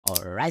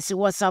Alright, so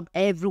what's up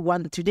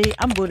everyone? Today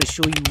I'm going to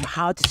show you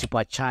how to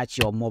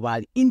supercharge your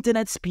mobile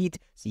internet speed.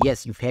 So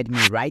yes, you've heard me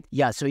right.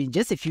 Yeah, so in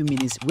just a few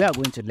minutes we are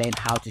going to learn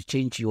how to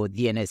change your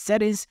DNS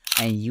settings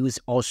and use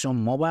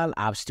awesome mobile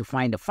apps to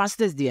find the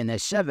fastest DNS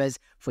servers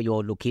for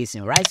your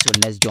location, right? So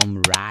let's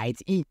jump right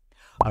in.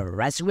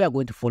 Alright, so we are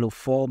going to follow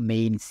 4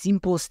 main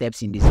simple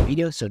steps in this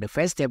video. So the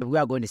first step, we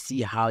are going to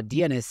see how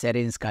DNS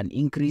settings can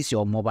increase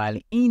your mobile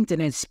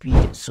internet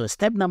speed. So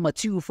step number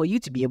 2, for you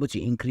to be able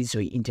to increase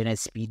your internet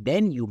speed,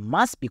 then you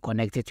must be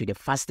connected to the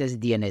fastest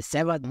DNS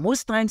server.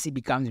 Most times it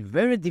becomes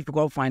very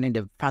difficult finding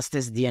the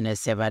fastest DNS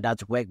server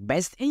that works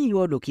best in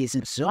your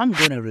location. So I'm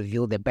going to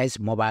reveal the best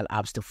mobile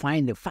apps to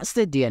find the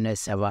fastest DNS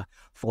server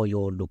for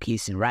your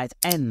location, right?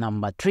 And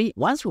number 3,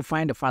 once we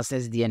find the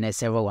fastest DNS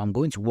server, I'm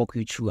going to walk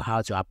you through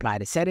how to apply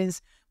the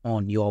settings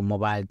on your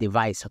mobile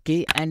device,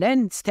 okay? And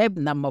then step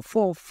number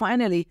 4,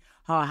 finally,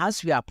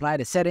 as we apply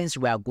the settings,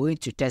 we are going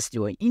to test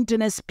your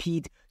internet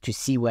speed to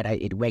see whether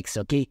it works,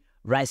 okay?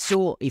 Right,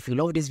 so if you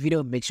love this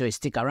video, make sure you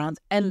stick around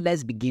and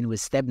let's begin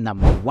with step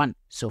number 1.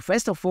 So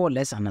first of all,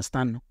 let's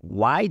understand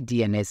why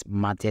DNS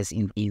matters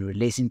in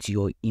relation to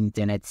your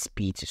internet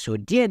speed. So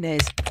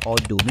DNS, or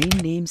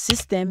domain name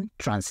system,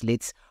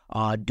 translates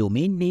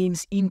domain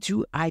names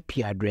into IP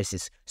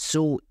addresses.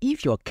 So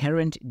if your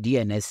current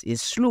DNS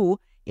is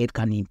slow, it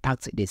can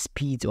impact the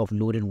speed of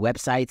loading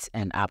websites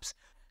and apps.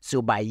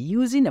 So by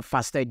using a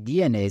faster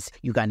DNS,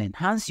 you can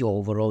enhance your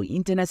overall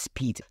internet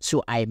speed.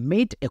 So I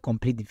made a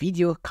complete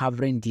video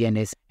covering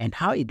DNS and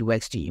how it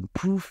works to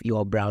improve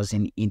your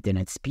browsing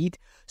internet speed.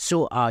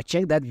 So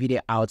check that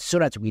video out so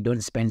that we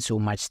don't spend so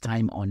much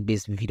time on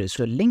this video.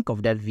 So link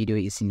of that video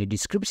is in the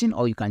description,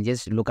 or you can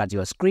just look at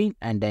your screen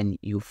and then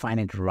you find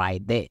it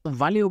right there.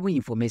 Valuable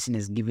information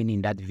is given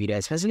in that video,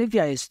 especially if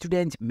you are a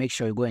student. Make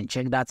sure you go and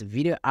check that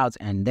video out,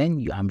 and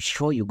then I'm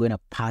sure you're going to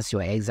pass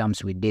your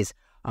exams with this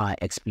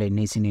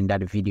explanation in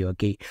that video,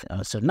 okay?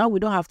 So now we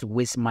don't have to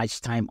waste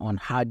much time on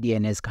how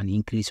DNS can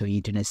increase your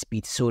internet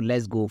speed. So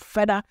let's go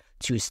further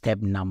to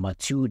step number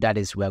 2. That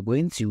is, we're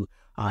going to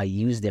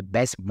use the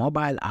best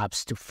mobile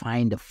apps to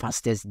find the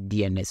fastest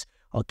DNS,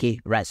 okay?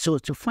 Right, so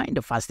to find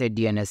the fastest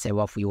DNS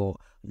server for your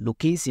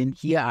location,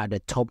 here are the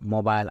top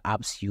mobile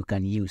apps you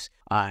can use.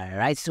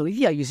 Alright, so if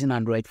you are using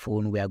Android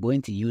phone, we are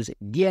going to use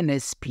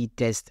DNS speed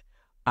test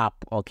app,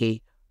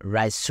 okay?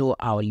 Right, so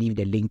I'll leave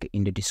the link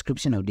in the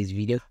description of this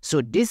video.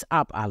 So this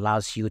app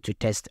allows you to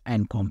test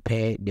and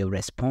compare the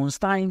response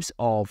times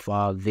of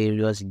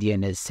various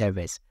DNS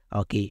servers,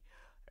 okay?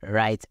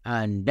 Right,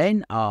 and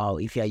then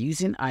if you are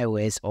using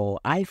iOS or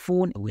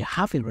iPhone, we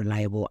have a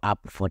reliable app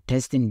for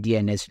testing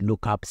DNS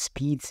lookup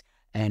speeds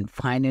and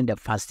finding the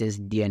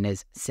fastest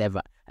DNS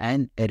server,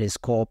 and it is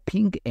called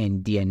Ping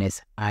and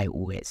DNS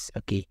iOS,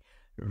 okay?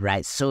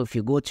 Right, so if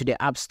you go to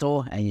the App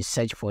Store and you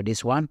search for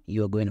this one,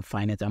 you're going to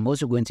find it. I'm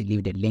also going to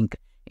leave the link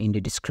in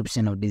the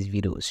description of this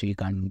video, so you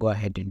can go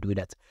ahead and do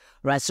that.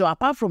 Right, so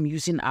apart from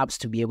using apps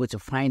to be able to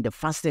find the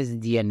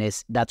fastest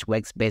DNS that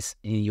works best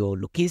in your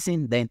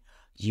location, then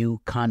you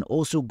can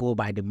also go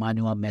by the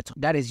manual method.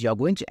 That is, you're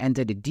going to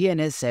enter the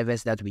DNS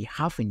servers that we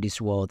have in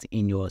this world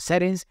in your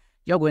settings.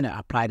 You're going to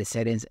apply the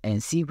settings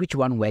and see which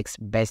one works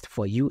best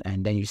for you,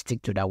 and then you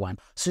stick to that one.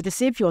 So to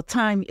save your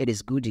time, it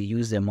is good to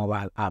use the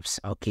mobile apps,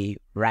 okay?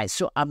 Right,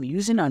 so I'm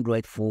using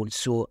Android phone.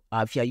 So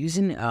if you're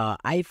using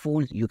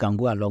iPhone, you can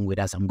go along with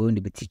us. I'm going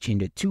to be teaching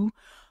the two.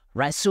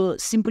 Right, so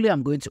simply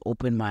I'm going to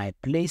open my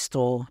Play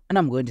Store and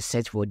I'm going to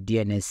search for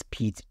DNS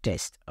speed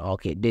test.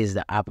 Okay, this is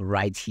the app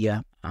right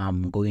here.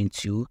 I'm going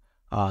to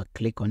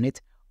click on it.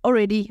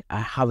 Already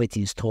I have it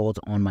installed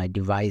on my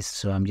device,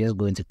 so I'm just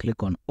going to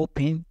click on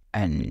open,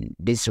 and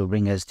this will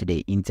bring us to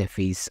the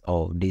interface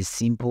of this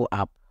simple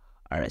app.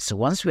 Alright, so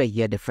once we're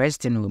here, the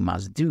first thing we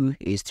must do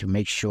is to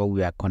make sure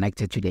we are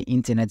connected to the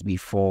internet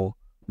before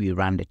we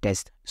run the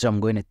test. So I'm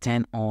going to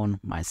turn on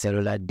my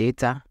cellular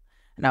data.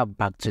 Now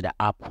back to the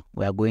app,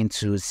 we are going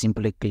to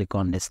simply click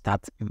on the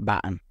start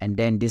button, and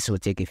then this will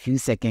take a few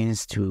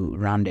seconds to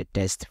run the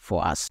test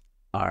for us.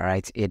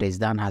 Alright, it is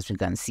done. As you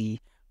can see,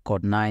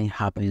 code 9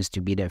 happens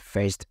to be the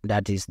first,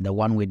 that is the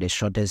one with the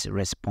shortest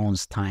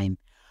response time.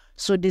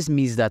 So this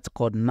means that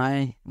code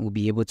 9 will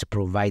be able to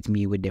provide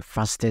me with the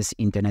fastest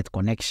internet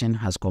connection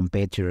as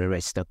compared to the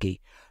rest, okay?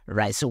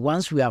 Right, so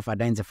once we have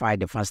identified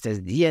the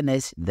fastest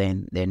DNS,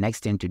 then the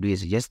next thing to do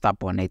is just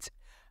tap on it,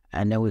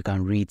 and then we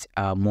can read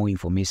more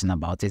information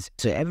about it.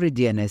 So every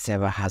DNS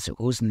server has a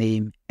host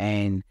name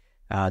and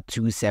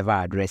 2 server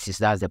addresses.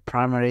 That's the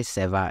primary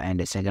server and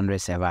the secondary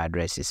server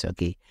addresses,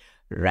 okay?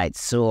 Right,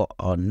 so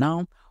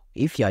now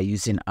if you are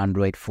using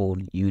Android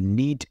phone, you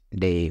need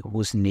the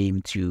host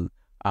name to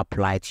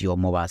apply to your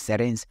mobile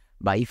settings.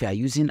 But if you are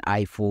using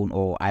iPhone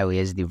or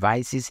iOS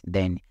devices,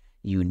 then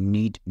you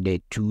need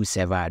the 2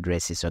 server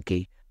addresses,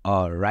 okay?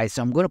 Alright,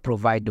 so I'm going to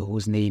provide the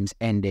host names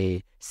and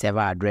the server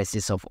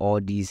addresses of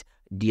all these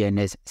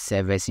DNS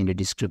servers in the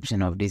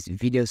description of this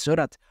video, so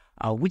that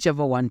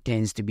whichever one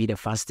tends to be the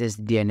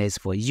fastest DNS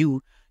for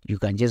you, you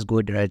can just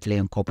go directly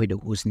and copy the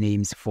host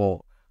names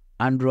for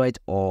Android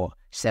or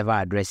server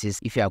addresses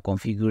if you are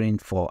configuring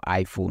for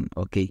iPhone,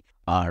 okay?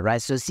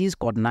 Alright, so since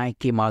Code9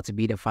 came out to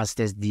be the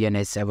fastest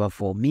DNS server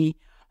for me,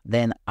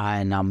 then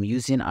I'm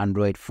using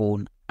Android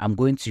phone. I'm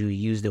going to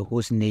use the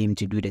host name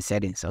to do the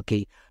settings,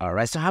 okay?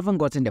 Alright, so I haven't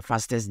gotten the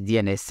fastest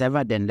DNS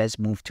server, then let's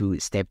move to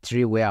step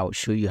 3 where I'll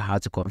show you how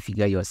to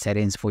configure your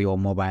settings for your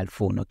mobile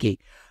phone, okay?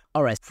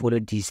 Alright,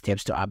 follow these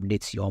steps to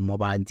update your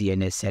mobile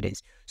DNS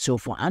settings. So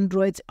for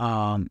Android, we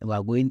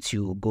are going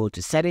to go to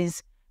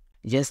settings,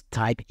 just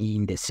type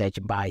in the search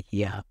bar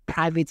here,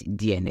 private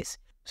DNS.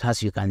 So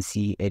as you can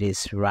see, it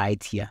is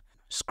right here.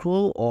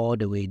 Scroll all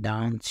the way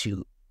down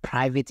to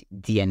private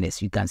DNS.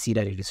 You can see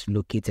that it is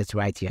located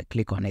right here.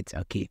 Click on it.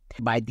 Okay.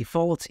 By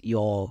default,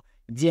 your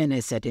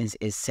DNS settings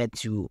is set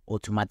to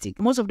automatic.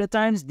 Most of the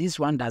times, this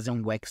one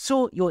doesn't work.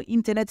 So your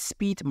internet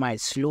speed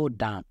might slow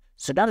down.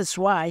 So that is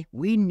why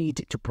we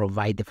need to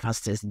provide the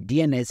fastest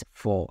DNS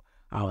for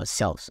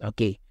ourselves.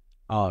 Okay.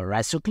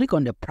 Alright, so click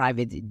on the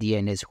private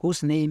DNS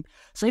hostname.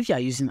 So if you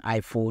are using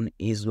iPhone,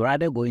 it's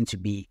rather going to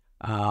be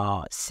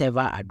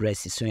server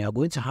addresses. So you're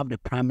going to have the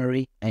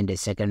primary and the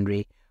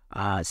secondary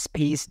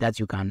space that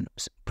you can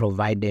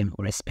provide them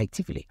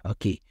respectively.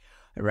 Okay,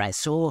 right.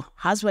 So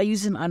as we're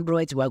using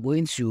Android, we're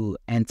going to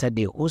enter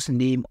the host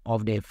name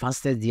of the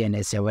fastest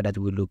DNS server that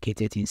we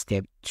located in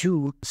step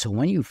 2. So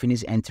when you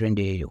finish entering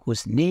the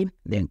host name,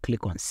 then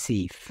click on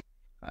save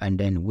and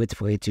then wait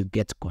for it to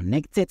get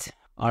connected.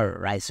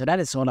 Alright, so that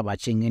is all about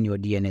changing your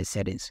DNS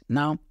settings.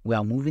 Now we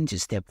are moving to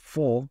step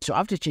 4. So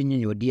after changing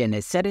your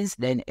DNS settings,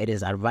 then it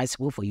is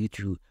advisable for you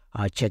to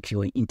check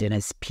your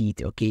internet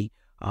speed. Okay,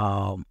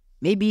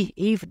 maybe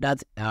if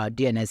that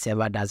DNS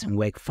server doesn't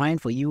work fine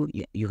for you,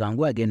 you can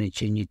go again and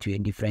change it to a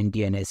different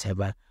DNS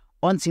server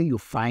until you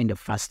find the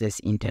fastest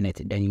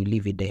internet. Then you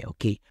leave it there.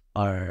 Okay.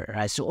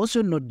 Alright, so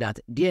also note that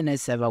DNS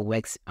server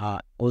works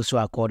also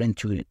according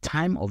to the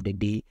time of the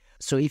day.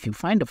 So if you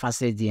find the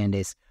fastest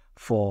DNS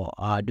for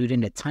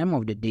during the time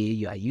of the day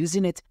you are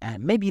using it,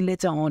 and maybe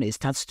later on it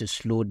starts to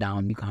slow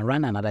down, you can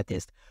run another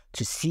test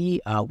to see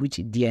which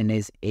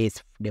DNS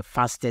is the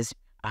fastest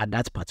at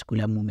that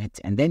particular moment,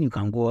 and then you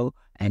can go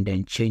and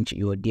then change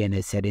your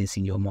DNS settings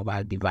in your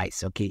mobile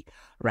device. Okay,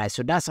 right.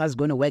 So that's how it's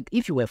going to work.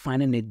 If you were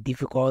finding it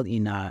difficult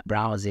in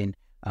browsing,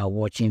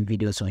 watching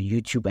videos on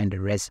YouTube and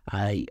the rest,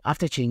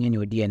 after changing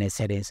your DNS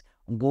settings,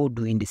 go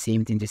doing the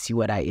same thing to see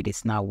whether it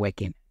is now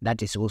working.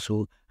 That is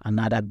also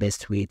another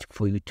best way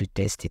for you to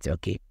test it.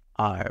 Okay.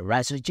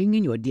 Alright, so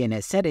changing your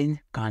DNS setting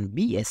can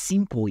be a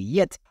simple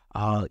yet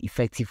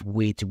effective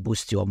way to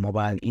boost your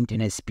mobile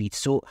internet speed.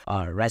 So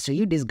alright, so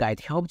if this guide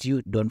helped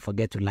you, don't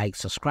forget to like,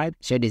 subscribe,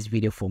 share this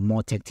video for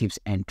more tech tips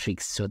and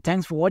tricks. So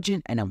thanks for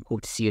watching, and I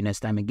hope to see you next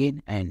time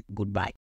again, and goodbye.